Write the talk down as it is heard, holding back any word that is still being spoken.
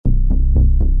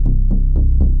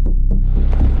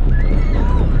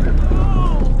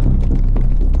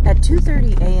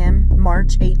2:30 a.m.,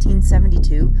 March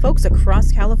 1872, folks across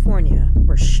California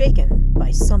were shaken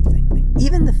by something.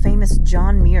 Even the famous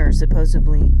John Muir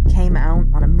supposedly came out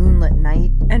on a moonlit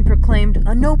night and proclaimed,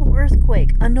 "A noble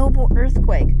earthquake, a noble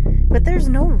earthquake." But there's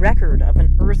no record of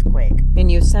an earthquake in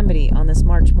Yosemite on this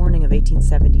March morning of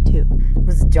 1872.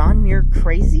 Was John Muir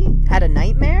crazy? Had a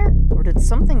nightmare? Or did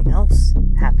something else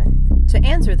happen? To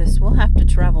answer this, we'll have to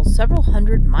travel several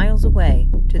hundred miles away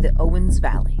to the Owens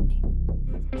Valley.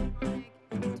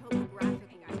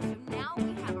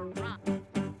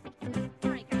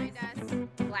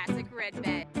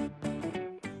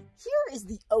 Here is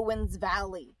the Owens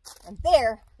Valley, and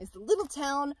there is the little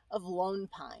town of Lone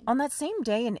Pine. On that same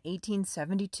day in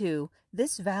 1872,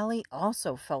 this valley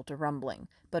also felt a rumbling,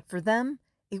 but for them,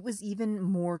 it was even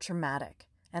more traumatic,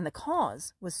 and the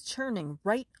cause was churning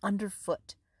right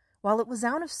underfoot. While it was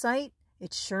out of sight,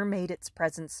 it sure made its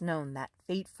presence known that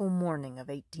fateful morning of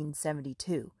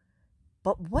 1872.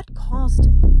 But what caused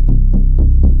it?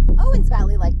 Owens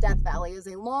Valley, like Death Valley, is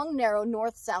a long, narrow,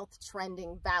 north-south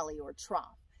trending valley or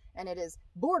trough, and it is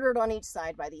bordered on each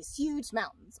side by these huge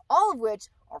mountains, all of which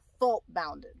are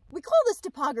fault-bounded. We call this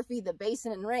topography the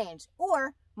Basin and Range,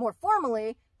 or, more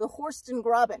formally, the Horst and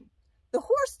Graben. The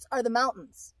Horsts are the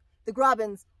mountains. The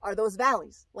Grabens are those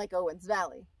valleys, like Owens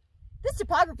Valley. This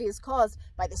topography is caused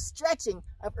by the stretching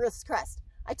of Earth's crust.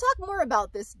 I talk more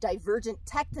about this divergent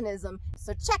tectonism,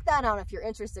 so check that out if you're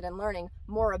interested in learning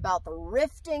more about the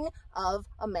rifting of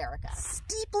America.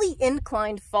 Steeply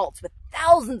inclined faults with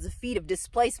thousands of feet of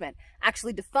displacement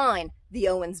actually define the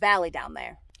Owens Valley down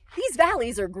there. These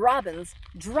valleys, or grabens,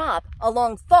 drop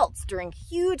along faults during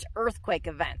huge earthquake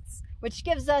events, which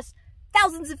gives us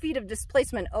thousands of feet of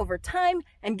displacement over time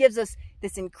and gives us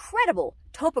this incredible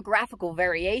topographical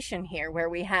variation here where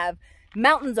we have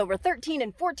mountains over 13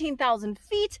 and 14,000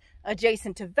 feet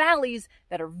adjacent to valleys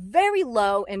that are very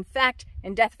low. In fact,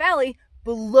 in Death Valley,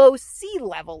 below sea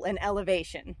level in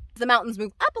elevation. The mountains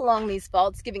move up along these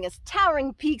faults, giving us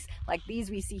towering peaks like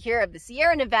these we see here of the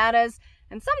Sierra Nevadas,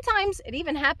 and sometimes it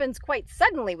even happens quite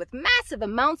suddenly with massive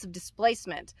amounts of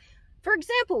displacement. For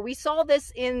example, we saw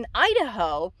this in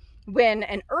Idaho when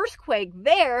an earthquake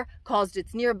there caused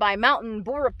its nearby mountain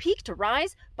Bora Peak to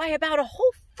rise by about a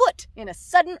whole foot in a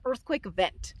sudden earthquake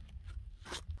event.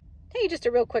 Hey, just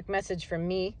a real quick message from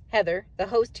me, Heather, the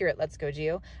host here at Let's Go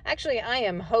Geo. Actually, I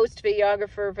am host,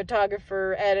 videographer,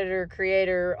 photographer, editor,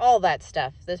 creator, all that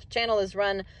stuff. This channel is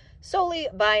run solely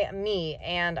by me,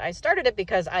 and I started it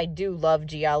because I do love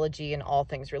geology and all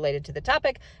things related to the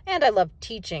topic, and I love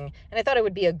teaching, and I thought it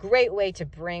would be a great way to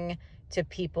bring to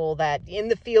people that in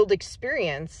the field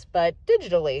experience, but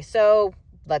digitally. So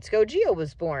Let's Go Geo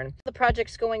was born. The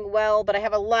project's going well, but I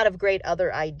have a lot of great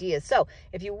other ideas. So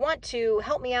if you want to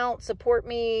help me out, support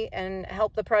me, and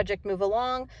help the project move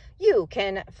along, you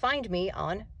can find me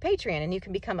on Patreon, and you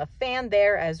can become a fan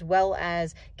there as well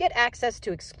as get access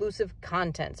to exclusive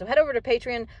content. So head over to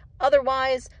Patreon.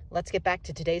 Otherwise, let's get back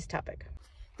to today's topic.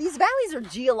 These valleys are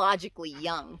geologically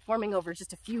young, forming over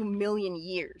just a few million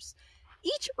years.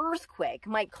 Each earthquake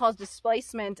might cause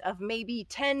displacement of maybe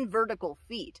 10 vertical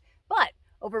feet, but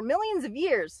over millions of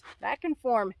years, that can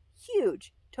form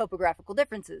huge topographical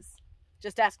differences.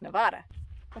 Just ask Nevada.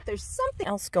 But there's something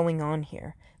else going on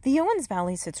here. The Owens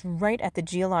Valley sits right at the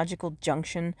geological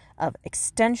junction of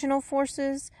extensional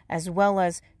forces as well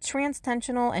as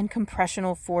transtensional and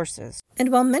compressional forces.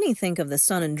 And while many think of the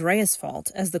San Andreas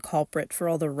Fault as the culprit for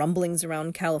all the rumblings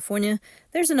around California,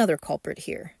 there's another culprit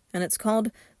here, and it's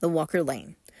called the Walker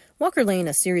Lane. Walker Lane,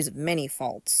 a series of many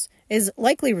faults, is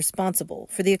likely responsible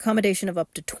for the accommodation of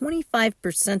up to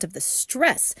 25% of the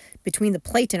stress between the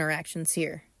plate interactions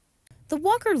here. The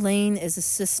Walker Lane is a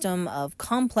system of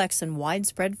complex and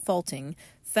widespread faulting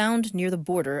found near the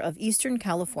border of eastern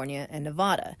California and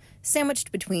Nevada,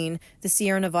 sandwiched between the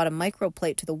Sierra Nevada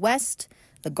microplate to the west,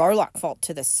 the Garlock Fault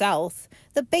to the south,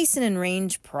 the Basin and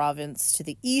Range province to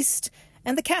the east,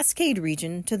 and the Cascade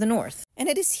region to the north. And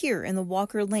it is here in the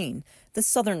Walker Lane, the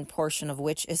southern portion of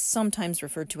which is sometimes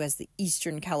referred to as the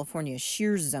Eastern California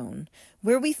Shear Zone,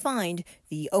 where we find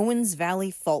the Owens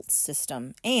Valley Fault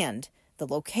System and the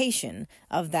location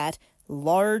of that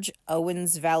large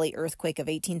Owens Valley earthquake of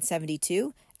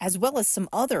 1872, as well as some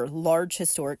other large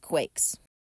historic quakes.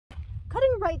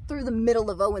 Cutting right through the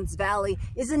middle of Owens Valley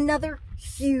is another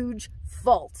huge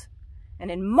fault.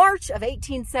 And in March of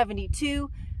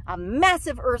 1872, a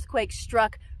massive earthquake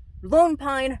struck Lone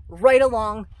Pine right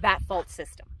along that fault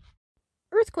system.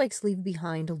 Earthquakes leave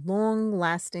behind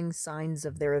long-lasting signs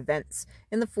of their events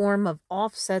in the form of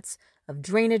offsets of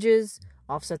drainages,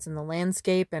 offsets in the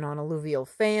landscape and on alluvial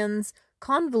fans,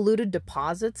 convoluted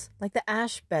deposits like the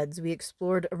ash beds we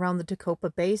explored around the Tacoma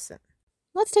Basin.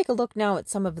 Let's take a look now at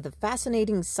some of the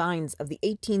fascinating signs of the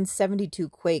 1872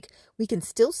 quake we can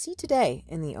still see today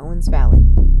in the Owens Valley.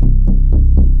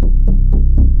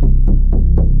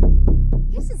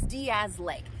 This is Diaz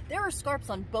Lake. There are scarps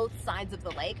on both sides of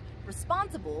the lake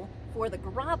responsible for the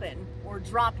graben, or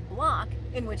dropped block,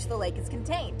 in which the lake is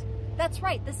contained. That's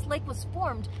right, this lake was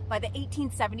formed by the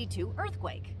 1872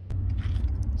 earthquake.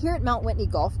 Here at Mount Whitney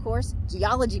Golf Course,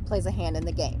 geology plays a hand in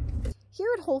the game. Here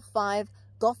at hole 5,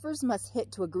 golfers must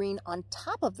hit to a green on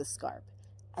top of the scarp.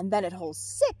 And then at hole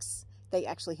 6, they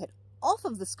actually hit off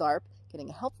of the scarp, getting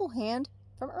a helpful hand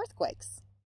from earthquakes.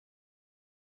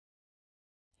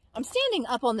 I'm standing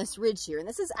up on this ridge here, and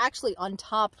this is actually on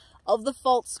top of the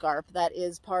fault scarp that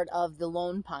is part of the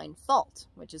Lone Pine Fault,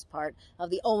 which is part of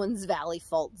the Owens Valley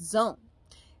Fault Zone.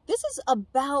 This is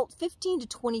about 15 to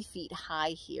 20 feet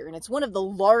high here, and it's one of the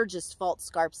largest fault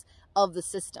scarps of the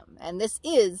system. And this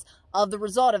is the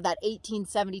result of that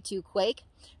 1872 quake.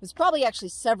 It was probably actually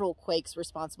several quakes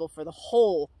responsible for the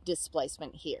whole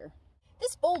displacement here.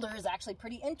 This boulder is actually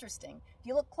pretty interesting. If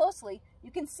you look closely,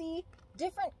 you can see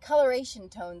different coloration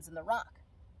tones in the rock.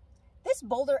 This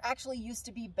boulder actually used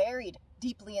to be buried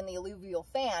deeply in the alluvial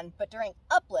fan, but during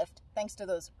uplift, thanks to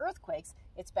those earthquakes,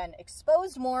 it's been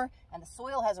exposed more and the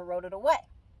soil has eroded away.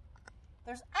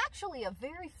 There's actually a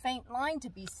very faint line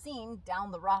to be seen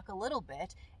down the rock a little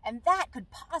bit, and that could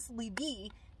possibly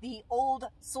be the old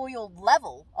soil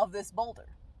level of this boulder.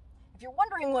 If you're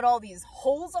wondering what all these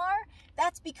holes are,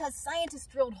 that's because scientists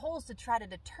drilled holes to try to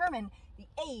determine the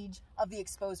age of the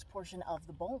exposed portion of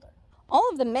the boulder. All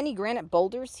of the many granite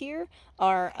boulders here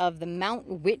are of the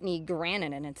Mount Whitney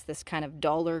granite, and it's this kind of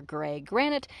duller gray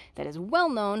granite that is well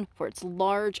known for its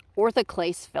large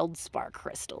orthoclase feldspar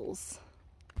crystals.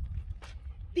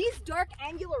 These dark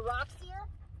angular rocks here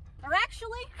are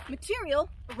actually material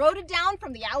eroded down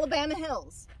from the Alabama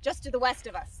hills, just to the west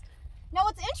of us. Now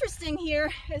what's interesting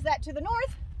here is that to the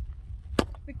north,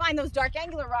 we find those dark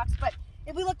angular rocks, but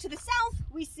if we look to the south,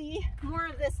 we see more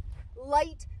of this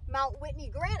light Mount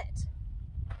Whitney granite.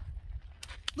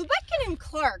 Lubetkin and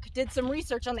Clark did some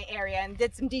research on the area and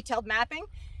did some detailed mapping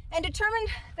and determined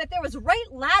that there was right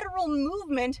lateral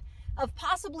movement of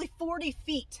possibly 40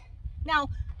 feet. Now,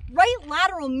 right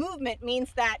lateral movement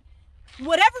means that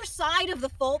whatever side of the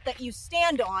fault that you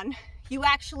stand on, you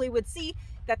actually would see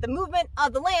that the movement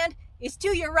of the land is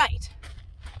to your right.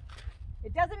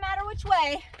 It doesn't matter which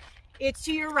way, it's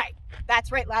to your right.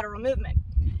 That's right lateral movement.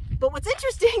 But what's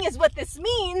interesting is what this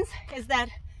means is that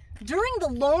during the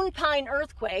Lone Pine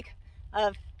earthquake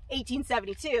of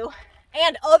 1872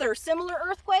 and other similar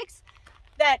earthquakes,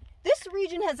 that this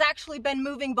region has actually been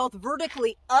moving both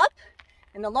vertically up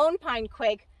in the Lone Pine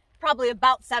quake, probably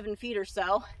about 7 feet or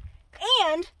so,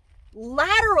 and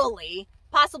laterally,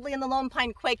 possibly in the Lone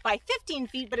Pine quake by 15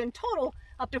 feet, but in total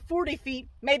up to 40 feet,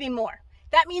 maybe more.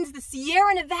 That means the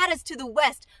Sierra Nevadas to the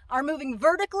west are moving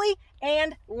vertically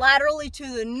and laterally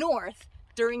to the north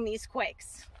during these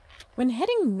quakes. When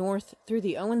heading north through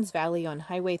the Owens Valley on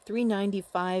Highway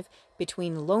 395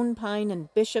 between Lone Pine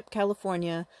and Bishop,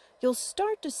 California, you'll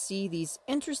start to see these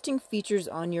interesting features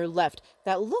on your left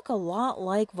that look a lot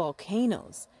like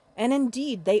volcanoes. And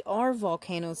indeed, they are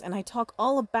volcanoes, and I talk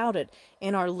all about it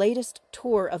in our latest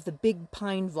tour of the Big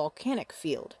Pine volcanic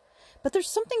field. But there's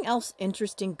something else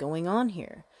interesting going on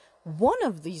here. One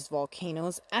of these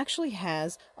volcanoes actually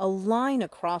has a line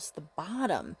across the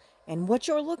bottom, and what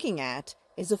you're looking at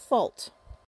is a fault.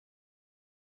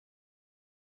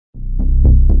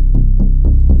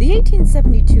 The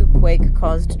 1872 quake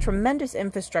caused tremendous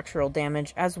infrastructural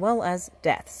damage as well as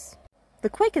deaths. The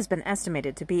quake has been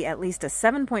estimated to be at least a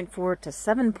 7.4 to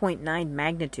 7.9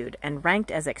 magnitude and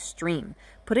ranked as extreme,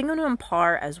 putting it on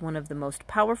par as one of the most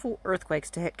powerful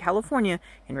earthquakes to hit California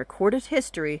in recorded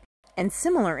history, and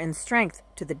similar in strength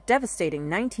to the devastating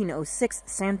 1906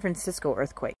 San Francisco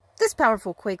earthquake. This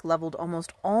powerful quake leveled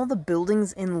almost all the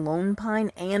buildings in Lone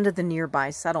Pine and the nearby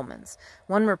settlements.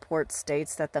 One report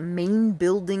states that the main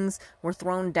buildings were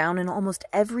thrown down in almost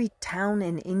every town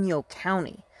in Inyo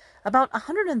County. About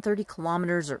 130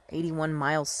 kilometers or 81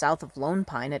 miles south of Lone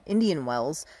Pine at Indian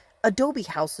Wells, adobe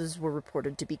houses were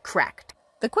reported to be cracked.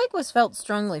 The quake was felt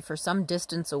strongly for some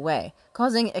distance away,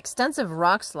 causing extensive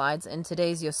rock slides in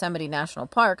today's Yosemite National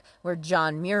Park, where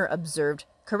John Muir observed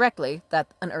correctly that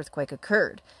an earthquake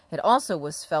occurred. It also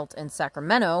was felt in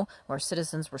Sacramento, where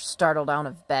citizens were startled out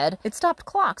of bed. It stopped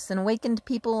clocks and awakened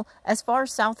people as far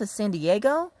south as San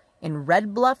Diego, in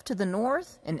Red Bluff to the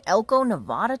north, in Elko,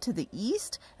 Nevada to the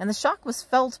east, and the shock was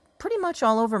felt pretty much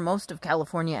all over most of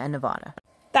California and Nevada.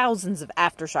 Thousands of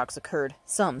aftershocks occurred,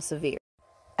 some severe.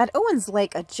 At Owens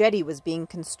Lake, a jetty was being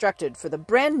constructed for the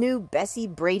brand new Bessie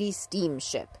Brady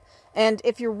steamship. And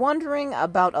if you're wondering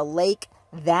about a lake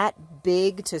that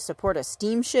big to support a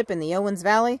steamship in the Owens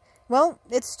Valley, well,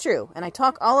 it's true, and I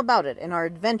talk all about it in our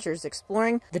adventures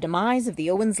exploring the demise of the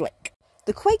Owens Lake.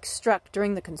 The quake struck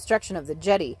during the construction of the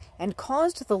jetty and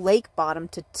caused the lake bottom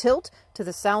to tilt to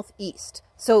the southeast,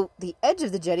 so the edge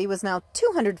of the jetty was now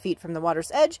 200 feet from the water's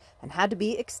edge and had to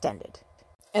be extended.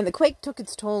 And the quake took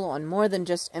its toll on more than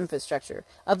just infrastructure.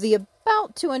 Of the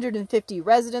about 250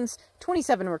 residents,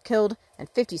 27 were killed and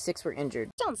 56 were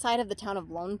injured. Just outside of the town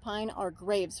of Lone Pine are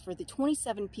graves for the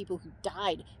 27 people who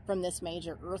died from this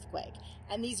major earthquake.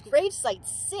 And these grave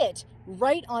sites sit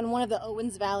right on one of the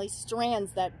Owens Valley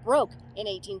strands that broke in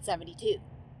 1872.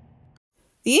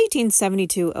 The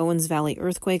 1872 Owens Valley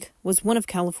earthquake was one of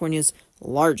California's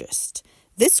largest.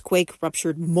 This quake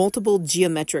ruptured multiple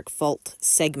geometric fault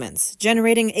segments,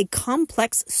 generating a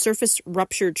complex surface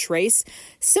rupture trace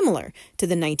similar to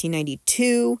the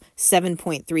 1992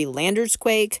 7.3 Landers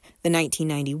quake, the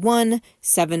 1991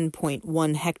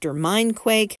 7.1 Hector mine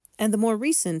quake, and the more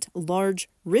recent large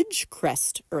Ridge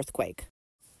Crest earthquake.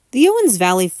 The Owens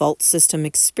Valley fault system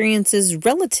experiences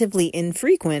relatively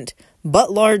infrequent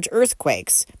but large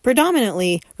earthquakes,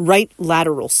 predominantly right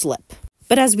lateral slip.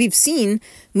 But as we've seen,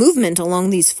 movement along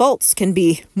these faults can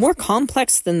be more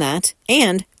complex than that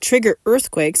and trigger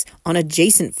earthquakes on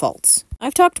adjacent faults.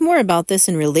 I've talked more about this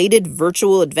in related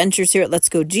virtual adventures here at Let's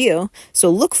Go Geo, so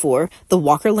look for the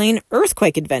Walker Lane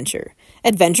Earthquake Adventure,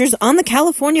 adventures on the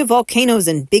California volcanoes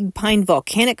and Big Pine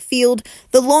Volcanic Field,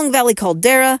 the Long Valley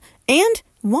Caldera, and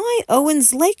why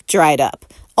Owens Lake dried up.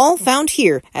 All found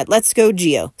here at Let's Go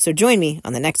Geo, so join me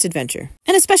on the next adventure.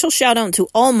 And a special shout out to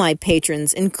all my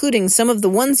patrons, including some of the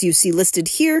ones you see listed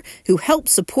here who help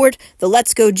support the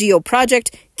Let's Go Geo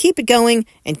project. Keep it going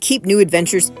and keep new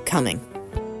adventures coming.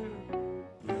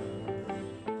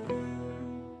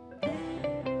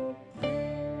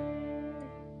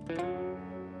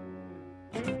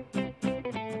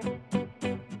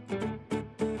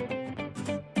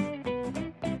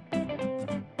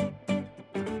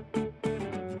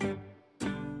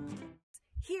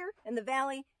 Here in the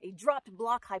valley, a dropped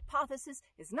block hypothesis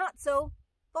is not so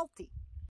faulty.